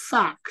there's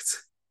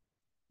fact,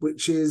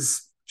 which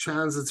is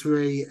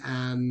transitory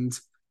and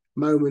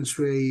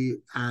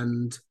momentary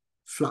and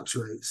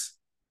fluctuates.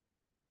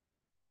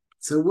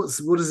 So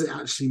what does it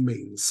actually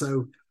mean?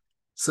 So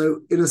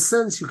in a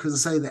sense, you can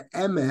say that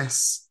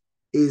MS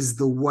is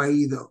the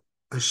way that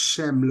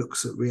Hashem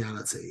looks at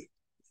reality.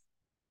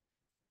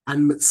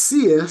 And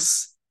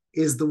Metzias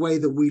is the way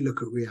that we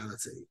look at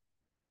reality.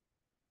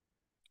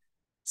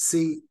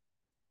 See,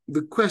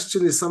 the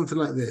question is something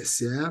like this,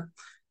 yeah?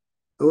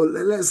 Or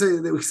let's say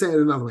that we say it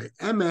another way.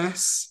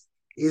 MS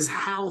is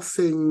how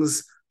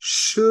things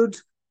should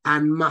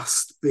and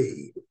must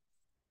be.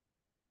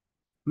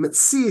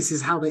 Metzias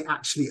is how they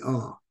actually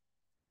are.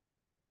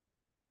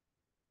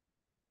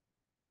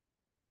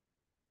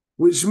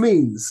 Which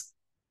means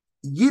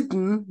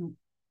Yidden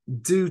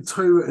do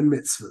Torah and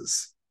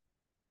mitzvahs.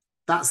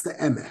 That's the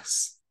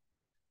MS.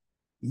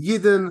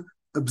 Yidden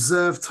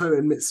observe Torah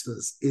and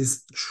mitzvahs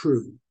is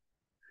true.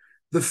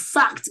 The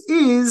fact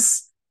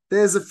is,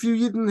 there's a few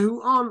Yidden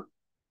who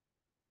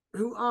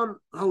aren't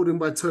holding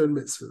by Torah and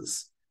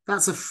mitzvahs.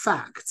 That's a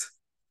fact.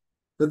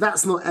 But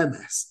that's not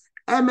MS.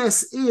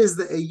 MS is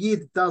that a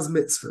Yid does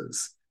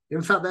mitzvahs.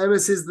 In fact, the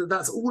MS is that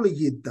that's all a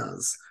Yid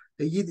does.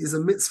 A Yid is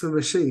a mitzvah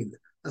machine.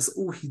 That's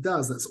all he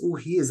does. That's all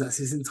he is. That's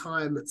his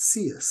entire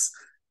Metzias.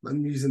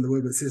 I'm using the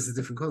word Metzias a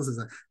different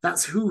concept.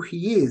 That's who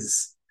he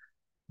is.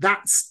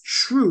 That's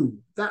true.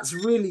 That's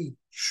really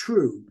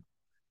true.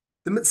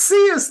 The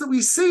Metzias that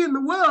we see in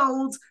the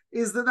world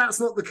is that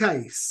that's not the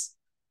case.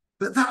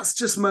 But that's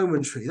just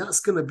momentary. That's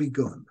going to be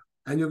gone.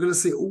 And you're going to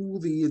see all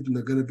the Yidden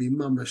are going to be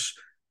mamash,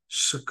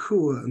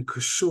 shakur and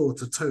kashur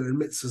to Torah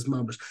and mitzvahs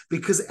mamash.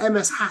 Because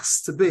MS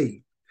has to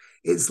be.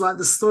 It's like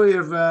the story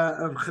of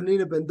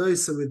Chanina ben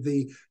Dosa with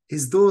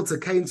his daughter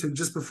came to him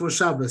just before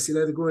Shabbos, you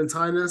know, the Goren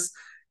Tainus,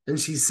 and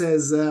she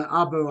says,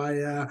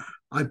 Abba,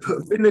 I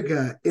put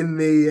vinegar in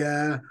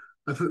the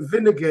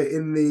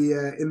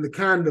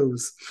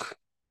candles.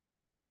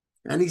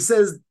 And he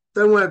says,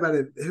 don't worry about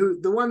it.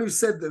 The one who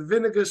said that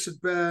vinegar should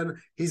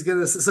burn,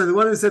 the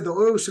one who said the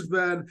oil should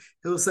burn,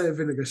 he'll say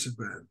vinegar should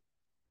burn.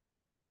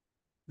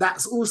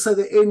 That's also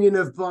the Indian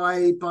of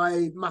by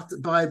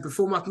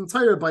before Matan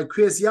Torah, by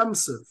Kriyas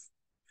Yamsuf.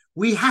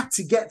 We had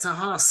to get to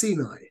Har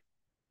Sinai.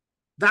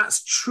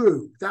 That's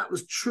true. That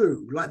was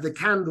true. Like the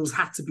candles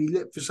had to be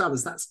lit for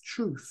Shabbos. That's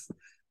truth.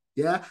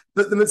 Yeah.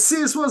 But the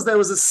Metzias there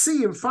was a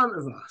sea in front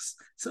of us.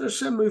 So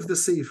Hashem moved the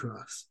sea for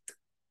us.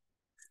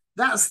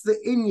 That's the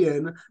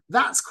Inyan.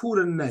 That's called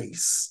a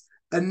nace.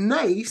 A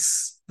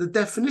nace, the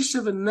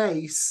definition of a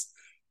nace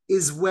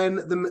is when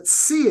the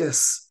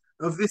metzius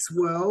of this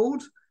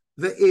world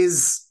that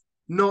is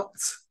not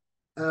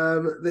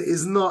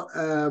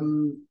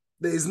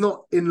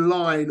in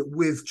line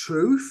with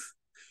truth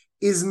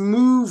is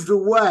moved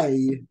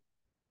away,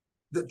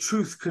 that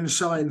truth can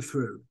shine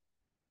through.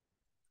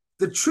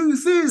 The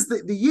truth is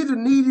that the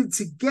Yidden needed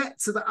to get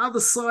to the other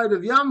side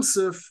of Yam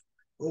Suf,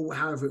 or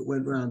however it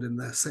went round in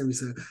there,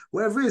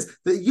 whatever it is,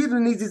 that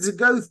Yidden needed to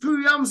go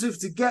through Yam Suf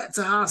to get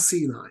to Har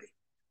Sinai.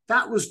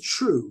 That was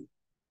true.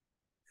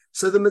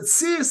 So the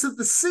Metzius of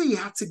the sea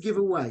had to give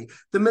away.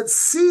 The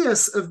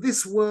Metzius of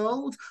this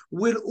world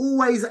will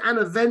always and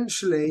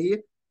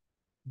eventually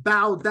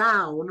bow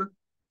down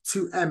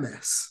to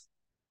MS.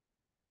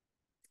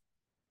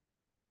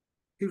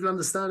 People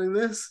understanding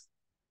this?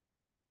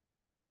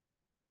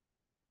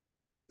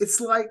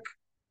 It's like,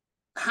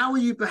 how are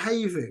you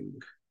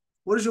behaving?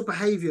 What does your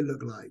behavior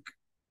look like?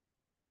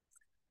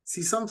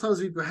 See, sometimes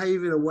we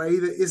behave in a way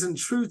that isn't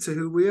true to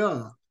who we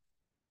are.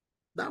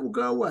 That will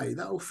go away.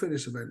 That will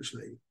finish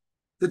eventually.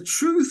 The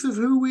truth of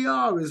who we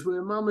are is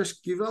we're mamash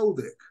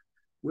givoldik.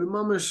 We're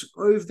mamash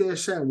ovdei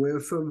Hashem.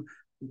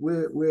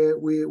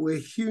 We're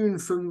hewn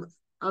from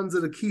under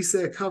the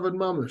kiseh covered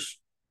mamash.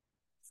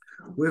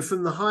 We're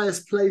from the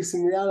highest place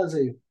in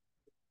reality.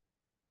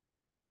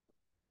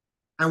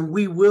 And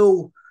we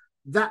will,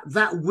 that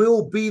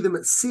will be the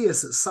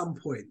Metzias at some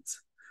point.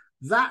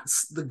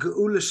 That's the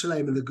Geula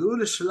Shalema. The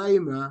Geula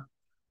Shalema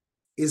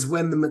is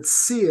when the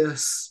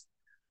Metzias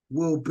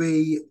will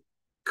be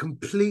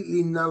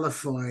completely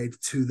nullified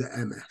to the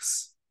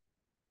MS.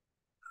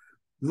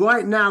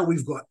 Right now,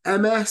 we've got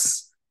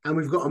MS and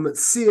we've got a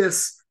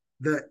Metzias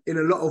that in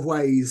a lot of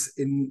ways,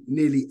 in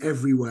nearly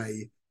every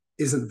way,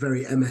 isn't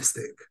very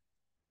MStic.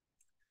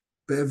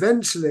 But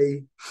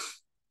eventually,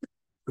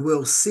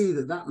 we'll see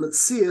that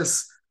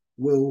Metzias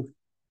will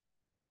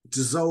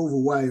dissolve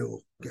away or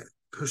get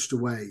pushed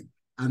away,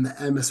 and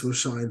the MS will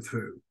shine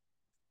through.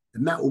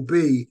 And that will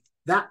be,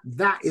 that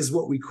is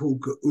what we call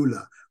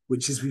Geula,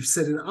 which is, we've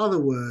said in other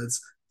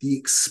words, the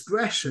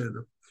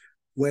expression,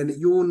 when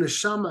your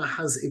neshama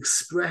has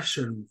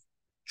expression,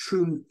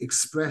 true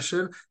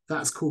expression,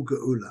 that's called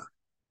Geula.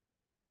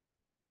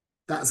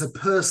 That's a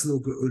personal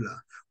Geula.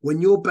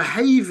 When you're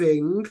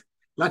behaving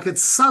like a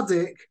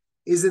tzaddik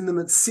is in the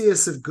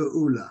Metzias of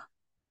Geula,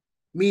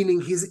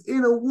 meaning his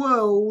inner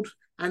world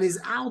and his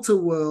outer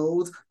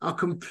world are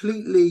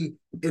completely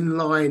in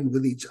line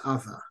with each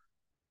other.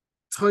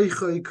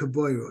 Toichoi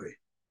kaboiroi.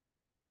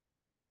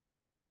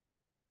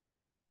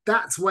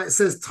 That's why it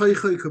says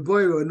toichoi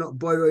kaboiroi, not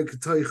boiroi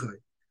katoichoi.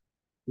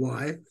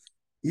 Why?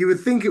 You would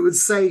think it would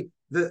say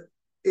that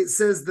it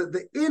says that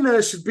the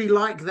inner should be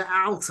like the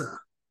outer.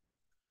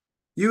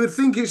 You would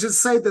think it should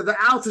say that the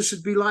outer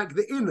should be like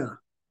the inner.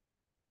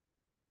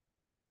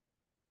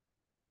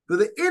 But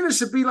the inner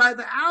should be like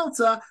the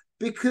outer,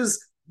 because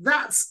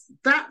that's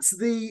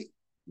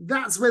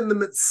when the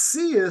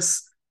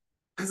Metzias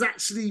has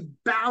actually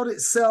bowed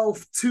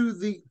itself to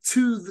the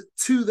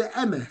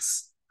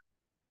MS.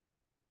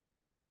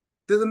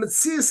 That the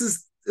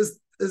Metzias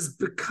has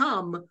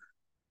become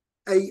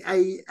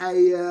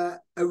a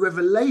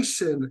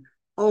revelation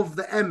of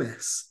the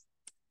MS.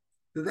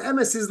 That the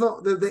MS is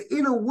not, the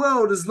inner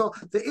world is not,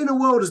 the inner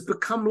world has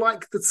become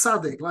like the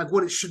tzaddik, like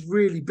what it should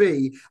really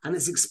be, and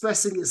it's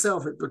expressing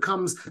itself. It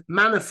becomes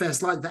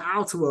manifest like the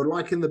outer world,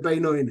 like in the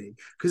Beinoni.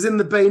 Because in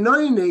the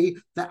Beinoni,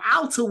 the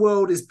outer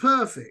world is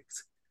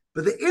perfect,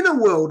 but the inner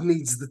world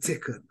needs the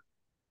tikkun.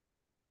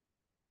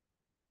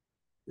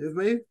 You with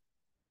me?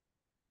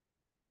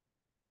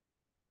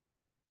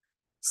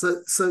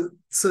 So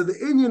the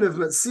inyan of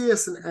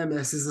Metzias and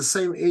MS is the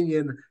same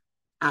inyan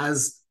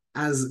as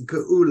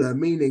Geula,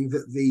 meaning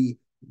that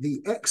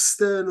the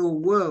external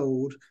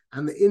world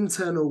and the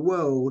internal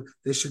world,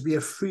 there should be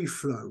a free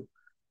flow.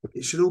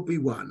 It should all be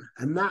one.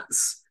 And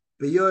that's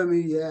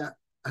B'yom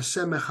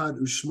Hashem Echad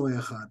U'Shmo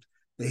Echad,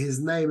 that his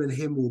name and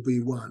him will be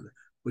one,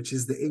 which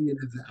is the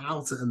inyan of the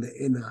outer and the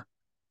inner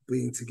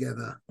being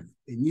together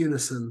in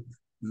unison.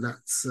 And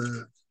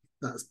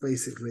that's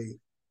basically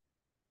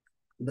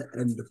the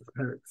end of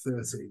Perek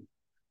 30.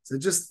 So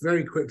just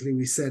very quickly,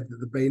 we said that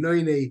the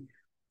Beinoni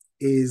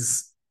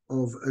is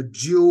of a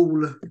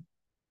dual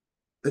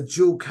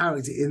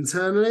character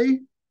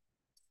internally,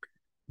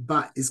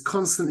 but is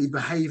constantly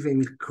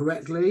behaving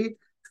correctly.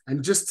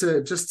 And just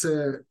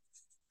to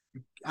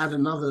add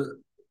another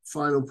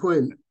final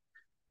point,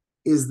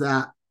 is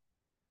that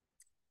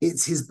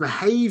it's his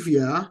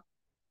behavior,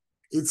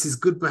 it's his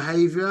good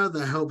behavior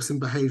that helps him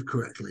behave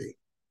correctly.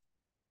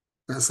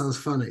 That sounds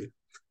funny,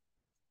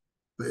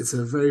 but it's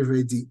a very,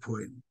 very deep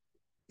point.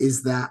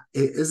 Is that,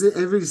 has it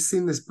ever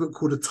seen this book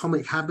called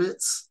Atomic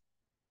Habits?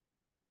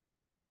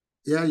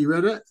 Yeah, you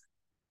read it?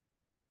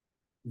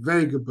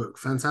 Very good book,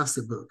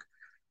 fantastic book.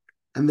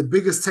 And the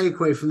biggest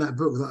takeaway from that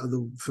book,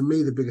 for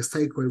me, the biggest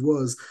takeaway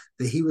was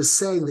that he was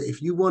saying that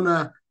if you want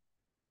to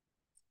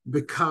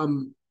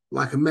become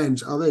like a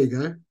mensch, oh, there you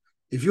go.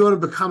 If you want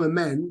to become a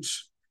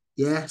mensch,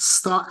 yeah,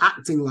 start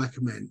acting like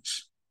a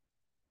mensch.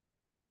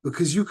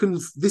 Because you can,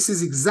 this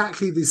is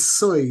exactly this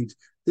side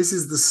This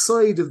is the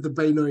side of the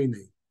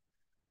Beinoni.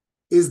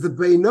 Is the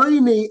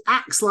Beinoni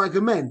acts like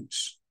a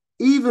mensch,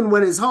 even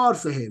when it's hard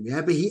for him,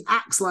 yeah, but he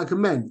acts like a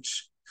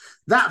mensch.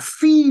 That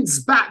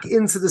feeds back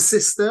into the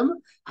system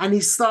and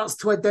he starts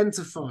to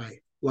identify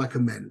like a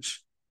mensch.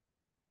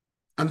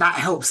 And that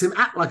helps him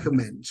act like a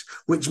mensch,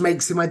 which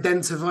makes him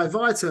identify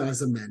weiter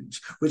as a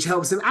mensch, which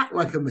helps him act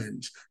like a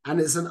mensch. And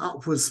it's an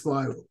upward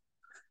spiral.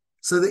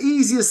 So the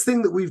easiest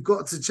thing that we've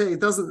got to change,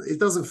 it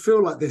doesn't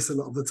feel like this a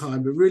lot of the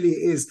time, but really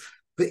it is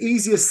the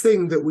easiest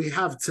thing that we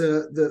have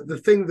to,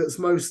 the thing that's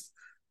most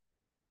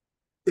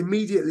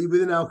immediately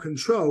within our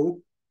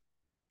control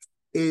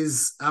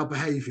is our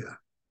behavior.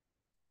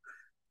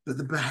 But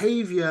the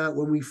behavior,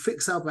 when we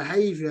fix our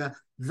behavior,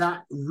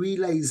 that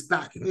relays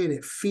back in,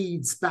 it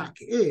feeds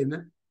back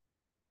in,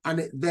 and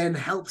it then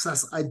helps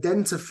us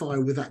identify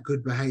with that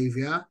good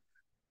behavior,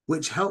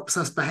 which helps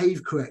us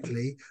behave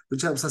correctly,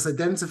 which helps us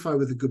identify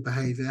with the good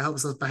behavior,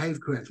 helps us behave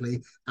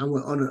correctly, and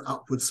we're on an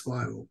upward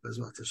spiral,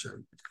 Bezrat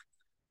Hashem.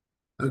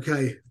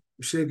 Okay,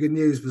 share good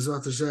news,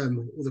 Bezrat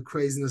Hashem. All the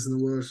craziness in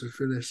the world should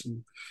finish.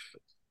 And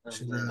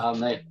Amen.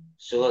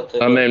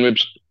 Amen.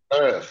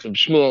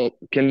 Shmuel,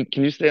 can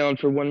you stay on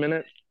for 1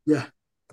 minute? Yeah.